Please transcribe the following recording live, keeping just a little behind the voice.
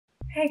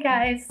Hey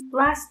guys,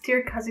 last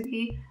Dear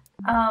Kazuki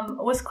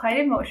was quite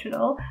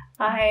emotional.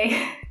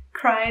 I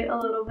cried a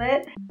little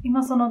bit.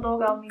 今その動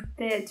画を見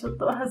てちょっ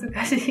と恥ず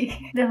かしい。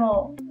で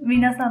も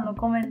皆さんの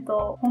コメン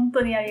ト本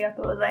当にありが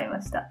とうござい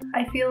ました。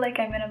I feel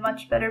like I'm in a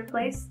much better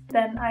place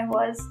than I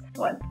was,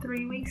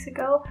 3 weeks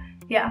ago?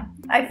 Yeah,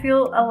 I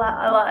feel a lot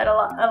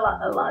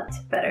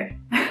better.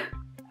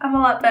 I'm a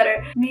lot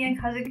better. Me and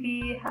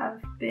Kazuki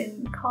have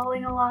been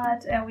calling a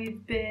lot and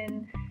we've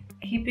been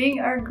keeping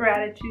our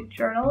gratitude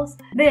journals.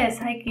 で、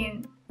最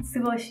近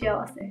すごい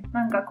幸せ。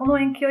なんかこの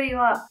遠距離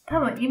は多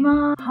分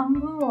今半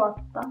分終わっ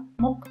た。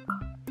もっとか。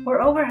We're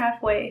over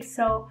halfway,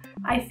 so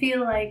I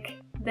feel like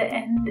the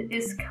end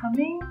is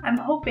coming. I'm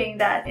hoping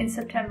that in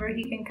September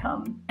he can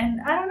come.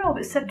 And I don't know,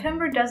 but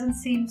September doesn't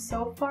seem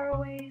so far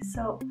away,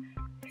 so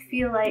I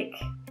feel like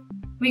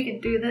we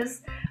can do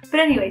this. But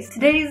anyways,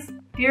 today's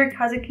Dear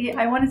Kazuki,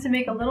 I wanted to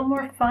make a little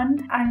more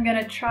fun. I'm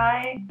gonna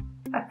try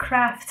a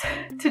craft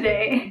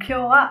today. 今日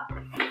は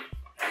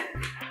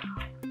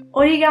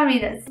折り紙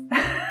です。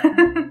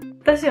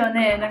私は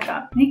ね、なん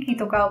か日記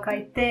とかを書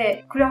い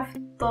て、クラフ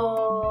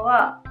ト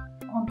は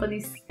本当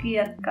に好き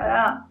やか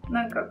ら、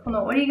なんかこ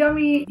の折り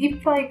紙い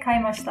っぱい買い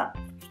ました。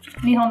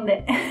日本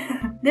で。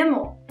で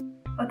も、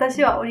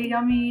私は折り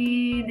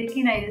紙で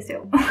きないです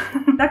よ。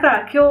だか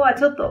ら今日は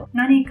ちょっと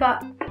何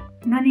か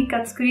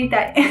作り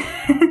たい。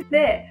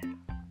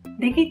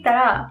できた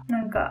ら、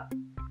なんか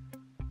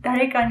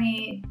誰か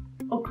に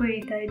送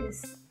りたいで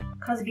す。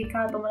和樹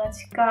か友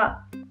達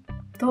か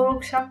登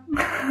録者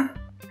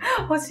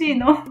欲しい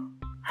の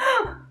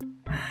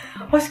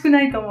欲しく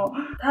ないと思う。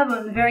多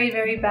分 very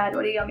bad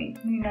折り紙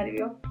になる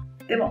よ。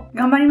でも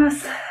頑張りま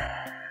す。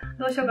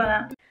どうしようか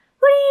な。折り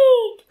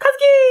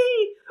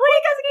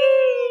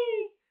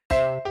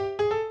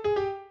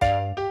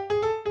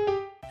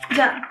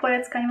じゃあこ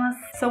れ使います。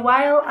So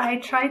while I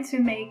try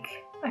to make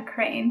a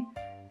crane,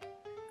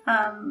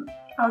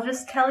 I'll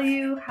just tell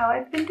you how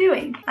I've been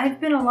doing. I've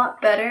been a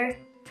lot better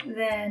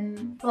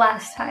than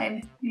last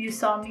time you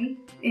saw me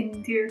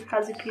in Dear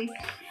Kazuki.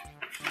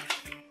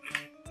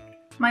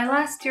 My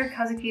last Dear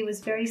Kazuki was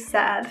very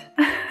sad.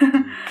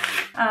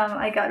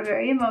 I got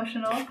very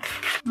emotional.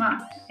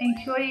 まあ、遠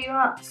距離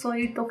はそう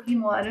いう時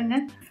もある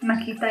ね。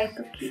泣きたい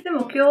時。で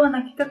も今日は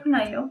泣きたく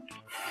ないよ。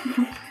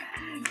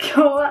今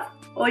日は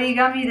折り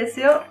紙で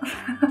すよ。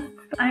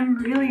I'm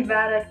really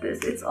bad at this.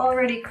 It's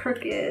already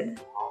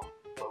crooked.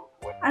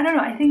 I don't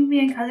know, I think me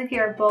and Kazuki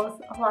are both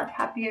a lot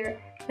happier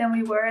than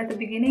we were at the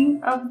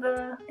beginning of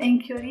the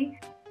enkyori.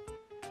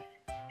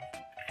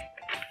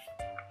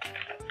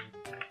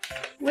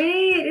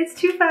 Wait, it's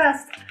too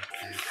fast!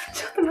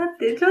 ちょっと待っ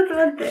て。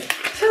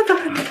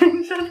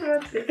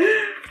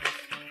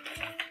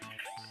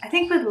I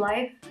think with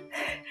life,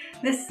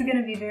 this is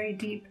gonna be very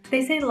deep.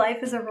 They say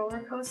life is a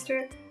roller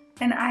coaster,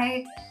 and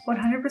I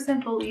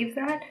 100% believe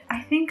that.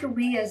 I think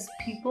we as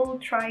people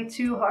try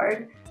too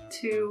hard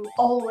to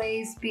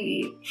always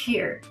be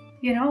here.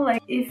 You know,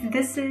 like if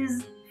this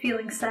is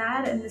feeling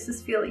sad and this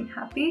is feeling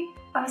happy,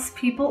 us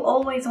people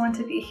always want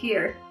to be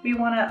here. We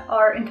want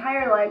our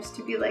entire lives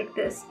to be like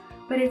this.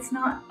 But it's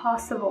not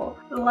possible.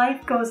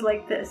 Life goes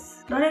like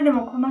this. 誰で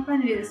もこんな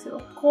感じです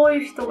よ。こう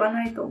いう人が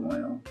ないと思う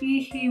よ。い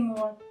い日も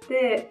あっ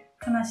て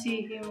悲し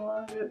い日も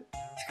ある。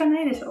しか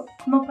ないでしょ。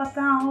このパ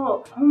ターン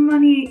をほんま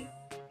に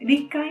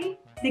理解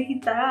でき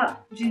た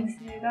ら人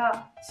生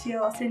が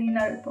幸せに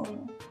なると思う。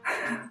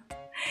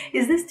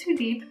Is this too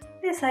deep?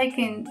 で、最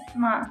近、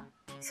まあ、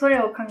それ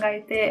を考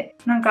えて、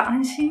なんか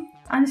安心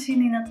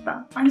にな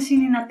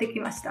ってき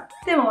ました。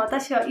でも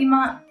私は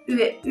今、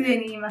上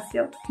にいます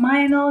よ。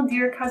前の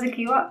Dear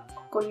Kazuki は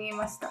ここにい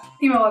ました。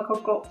今はこ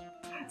こ。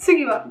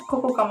次は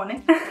ここかも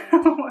ね。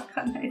わ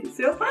かんないで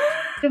すよ。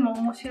でも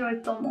面白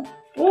いと思う。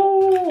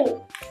お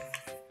ー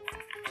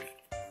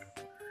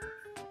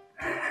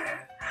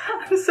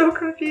I'm so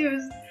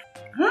confused.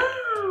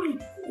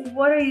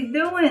 What are you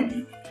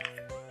doing?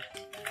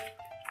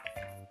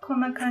 こん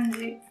な感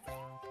じ。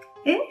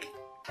え？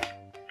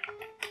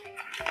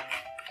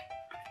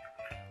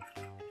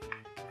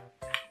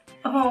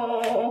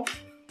おー。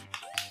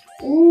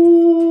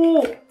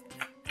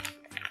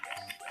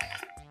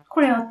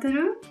これ合って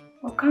る？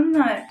わかん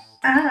ない。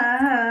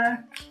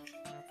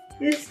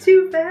It's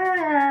too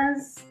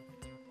fast.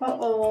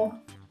 こ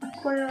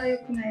れは良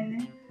くない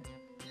ね。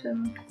ちょっと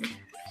待って。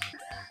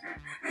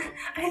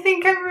I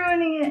think I'm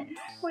ruining it.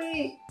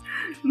 Wait.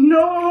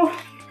 No.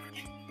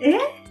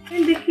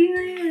 でき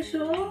ないでし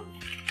ょ？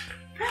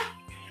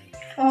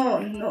 Oh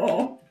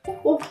no.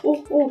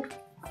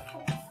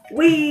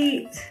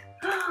 Wait.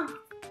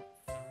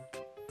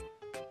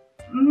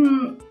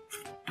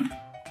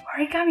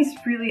 Origami is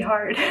really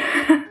hard.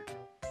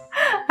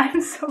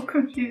 I'm so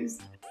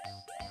confused.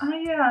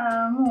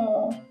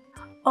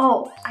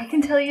 Oh, I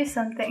can tell you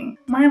something.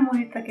 前も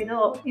言ったけ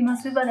ど、今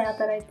スーパーで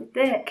働いて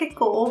て、結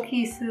構大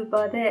きいスー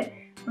パー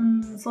で、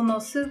その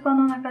スーパー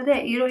の中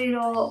でいろい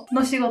ろ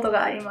の仕事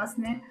がありま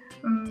すね。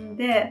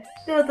で、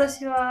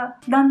私は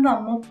だんだ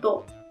んもっ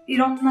とい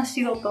ろんな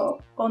仕事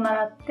を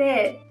習っ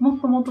てもっ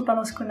と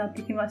楽しくなっ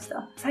てきまし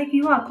た。最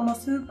近はこの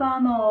スーパ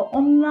ーの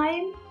オンラ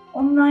イン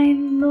オンライ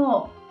ン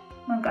の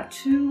なんか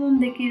注文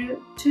できる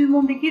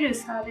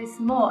サービ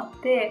スもあっ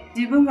て、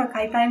自分が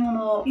買いたいも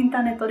のをインタ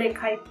ーネットで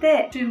書い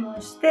て注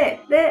文し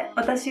て、で、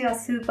私が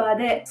スーパー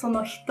でそ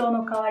の人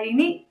の代わり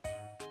に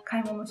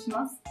買い物し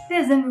ます。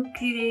で、全部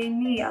きれい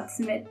に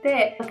集め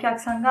て、お客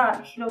さん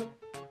が拾っ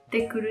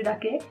てくるだ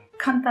け、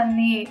簡単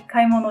に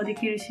買い物で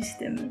きるシス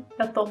テム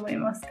だと思い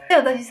ます。で、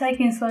私最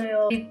近それ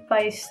をいっぱ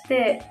いし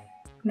て、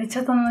めっち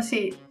ゃ楽し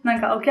い。なん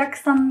かお客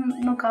さん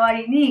の代わ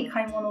りに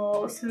買い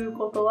物をする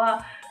こと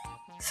は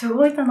す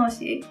ごい楽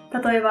しい。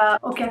例えば、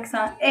お客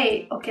さん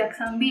A、お客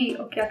さん B、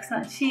お客さ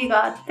ん C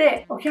があっ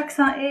て、お客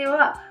さん A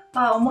は、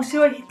面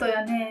白い人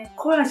やね。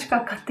コーラし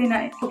か買って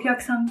ない。お客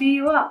さん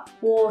B は、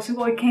す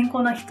ごい健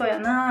康な人や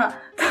な。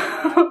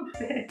と思っ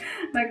て、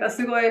なんか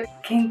すごい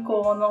健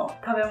康の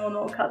食べ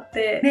物を買っ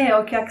て、で、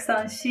お客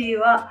さん C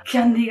は、キ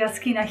ャンディーが好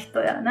きな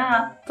人や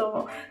な。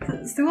と、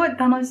すごい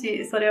楽し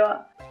い、それ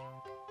は。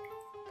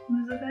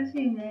難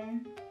しい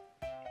ね。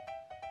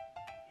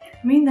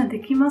みんな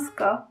できます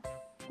か？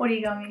折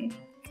り紙。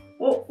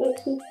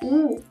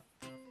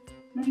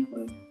何こ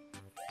れ？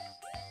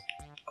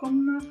こ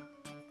んな、ちょっ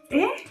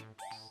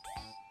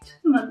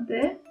と待っ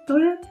て。どう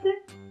やって？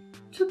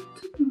ちょっと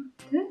待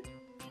って。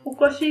お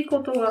かしいこ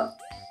とが。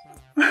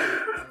I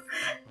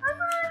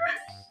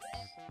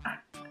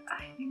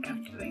think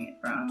I'm doing it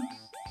wrong.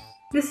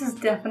 This is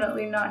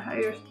definitely not how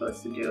you're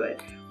supposed to do it.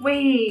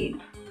 Wait.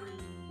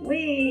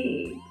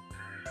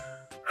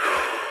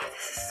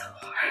 This is so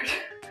hard.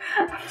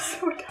 I'm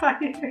so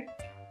tired.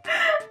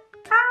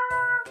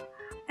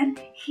 And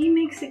he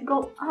makes it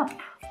go up.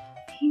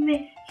 He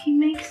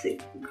makes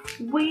it.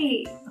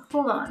 Wait,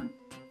 hold on.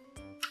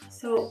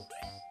 So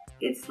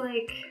it's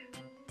like.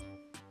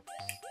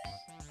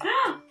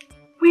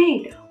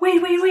 Wait.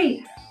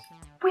 Maybe.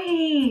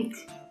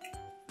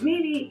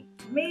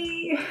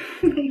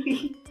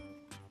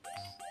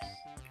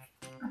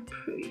 I'm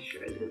pretty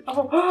sure this.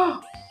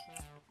 Oh.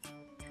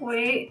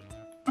 Wait.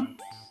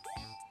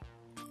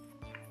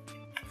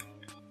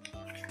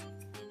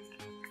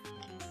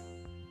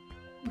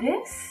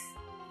 This?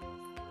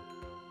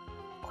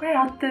 これ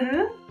合って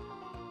る？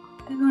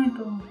合ってない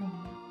と思う。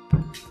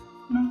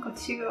なんか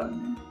違う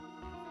ね。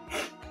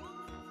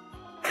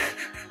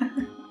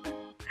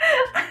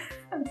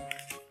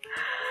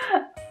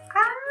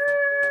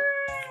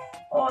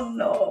Oh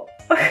no.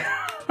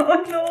 Oh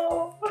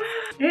no.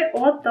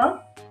 終わっ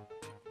た？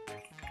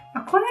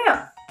これ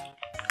や。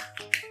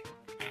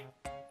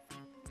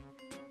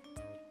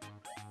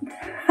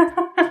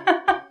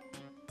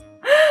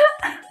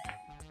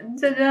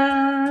じゃじゃ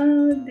ー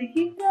ん、で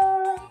きた。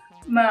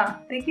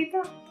でき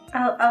た。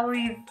I'll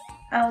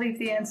leave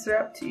the answer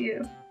up to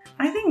you.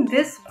 I think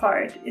this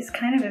part is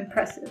kind of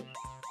impressive.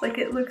 Like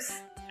it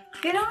looks,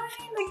 you know what I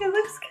mean? Like it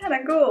looks kind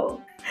of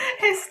cool.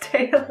 His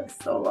tail is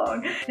so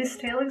long. His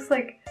tail looks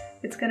like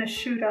it's gonna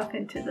shoot up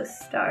into the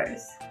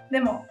stars. で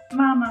も、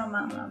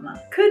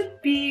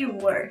could be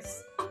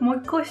worse. もう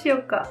一個しよ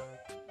うか。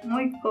も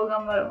う一個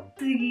頑張ろう。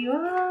次は、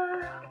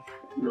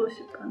どうし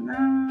ようかな。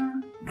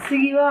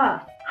次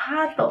は、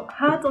ハ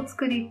ート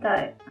作り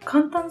たい。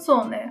簡単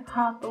そうね、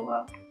ハート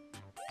が。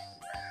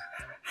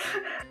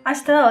明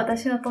日は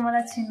私の友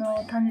達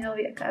の誕生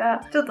日やか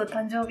ら、ちょっと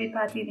誕生日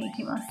パーティーに行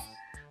きます。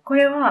こ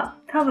れは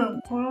多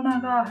分コロ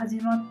ナが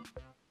始まっ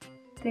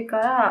てか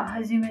ら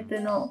初めて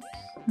の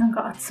なん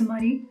か集ま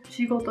り？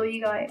仕事以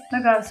外。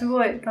だからす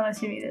ごい楽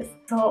しみです。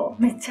そ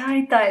う、めっちゃ会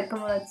いたい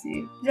友達。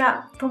じ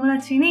ゃあ友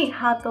達に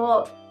ハート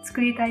を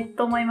作りたい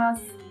と思いま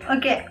す。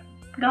OK!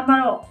 頑張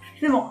ろ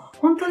う。でも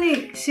本当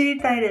に知り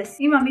たいです。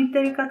今見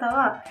てる方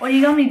は折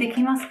り紙で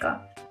きます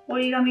か？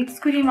折り紙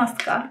作ります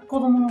か？子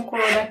供の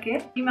頃だ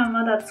け？今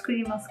まだ作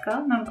ります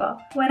か？なんか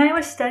When I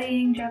was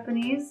studying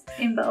Japanese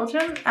in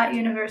Belgium at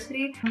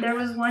university, there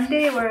was one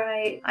day where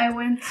I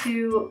went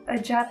to a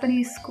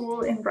Japanese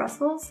school in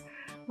Brussels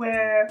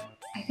where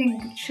I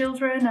think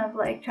children of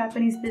like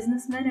Japanese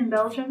businessmen in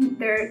Belgium,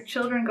 their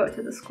children go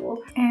to the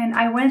school. And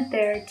I went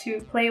there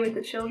to play with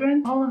the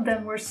children. All of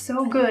them were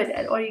so good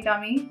at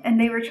origami and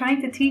they were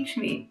trying to teach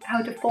me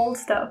how to fold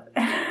stuff.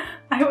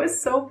 I was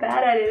so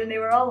bad at it and they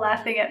were all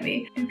laughing at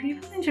me. Do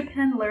people in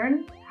Japan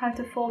learn how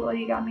to fold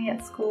origami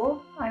at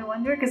school? I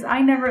wonder, because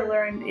I never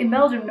learned. In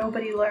Belgium,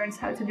 nobody learns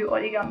how to do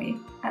origami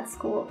at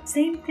school.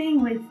 Same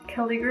thing with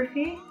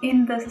calligraphy.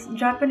 In the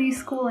Japanese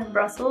school in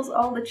Brussels,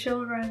 all the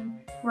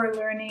children were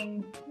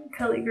learning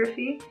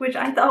calligraphy, which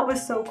I thought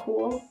was so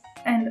cool.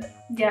 And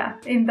yeah,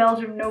 in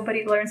Belgium,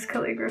 nobody learns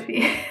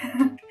calligraphy.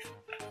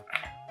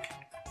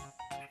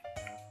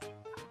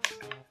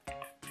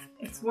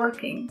 It's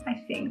working, I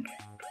think.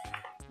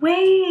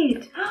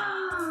 Wait!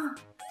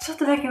 ちょっ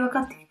とだけ分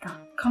かってきた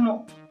か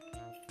も。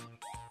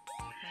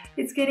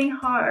It's getting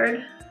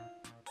hard.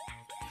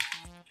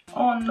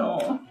 Oh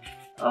no.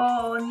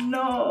 Oh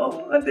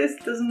no. This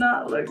does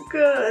not look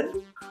good.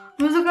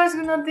 難し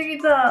くなって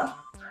きた。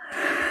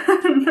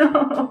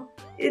No.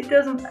 It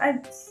doesn't.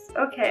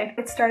 Okay.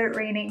 It started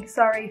raining.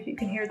 Sorry if you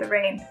can hear the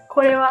rain. こ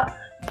れは、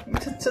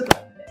ちょっと待っ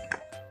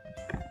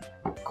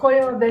て。こ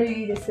れはベル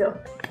ギーですよ。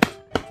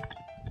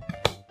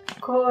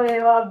これ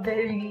は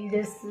ベルギー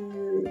です。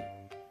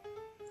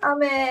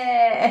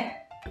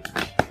雨。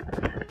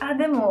あ、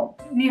でも、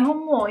日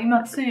本も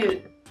今梅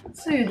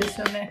雨です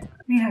よね。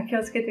みんな気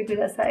をつけてく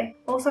ださい。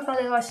大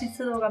阪では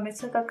湿度がめっ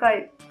ちゃ高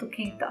いと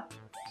聞いた。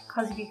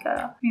カズキか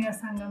ら皆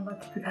さん頑張っ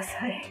てくだ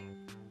さい。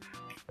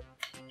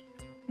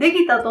で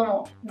きたと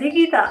も。で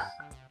きた。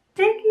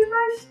できま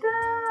した。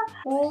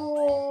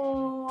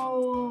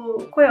お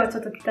ー。声はち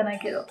ょっと汚い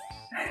けど。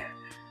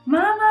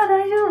まあまあ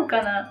大丈夫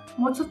かな。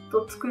もうちょっ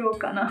と作ろう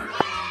かな。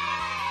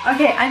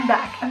Okay, I'm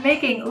back. I'm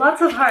making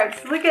lots of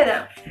hearts. Look at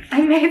them.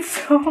 I made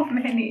so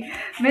many.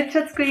 めっち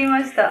ゃ作りま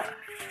した。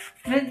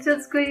めっちゃ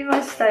作り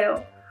ました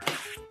よ。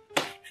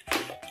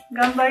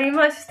頑張り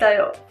ました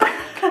よ。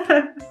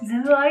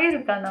全部あげ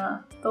るか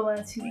な友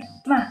達に。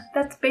まあ、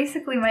that's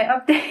basically my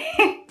update.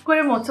 こ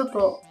れもちょっ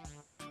と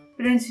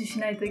練習し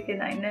ないといけ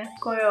ないね。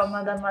これは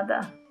まだま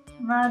だ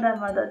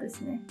で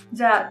すね。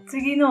じゃあ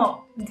次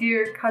の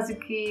Dear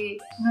Kazuki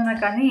の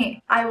中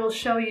に I will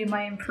show you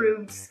my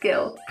improved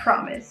skill.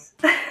 Promise.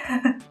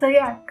 So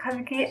yeah,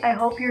 Kazuki, I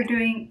hope you're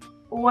doing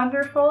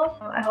wonderful.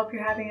 I hope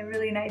you're having a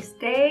really nice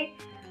day.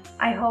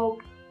 I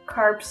hope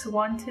Carps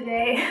won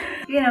today.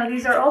 You know,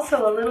 these are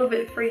also a little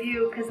bit for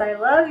you because I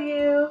love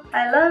you.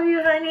 I love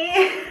you,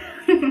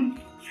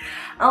 honey.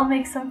 I'll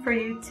make some for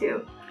you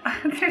too.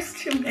 There's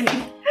too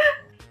many.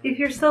 If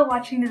you're still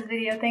watching this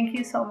video, thank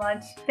you so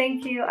much.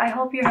 Thank you. I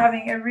hope you're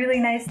having a really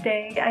nice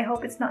day. I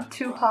hope it's not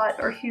too hot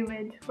or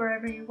humid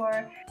wherever you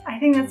are. I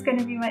think that's going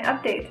to be my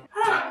update.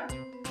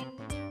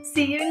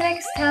 See you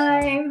next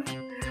time.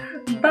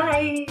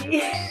 Bye.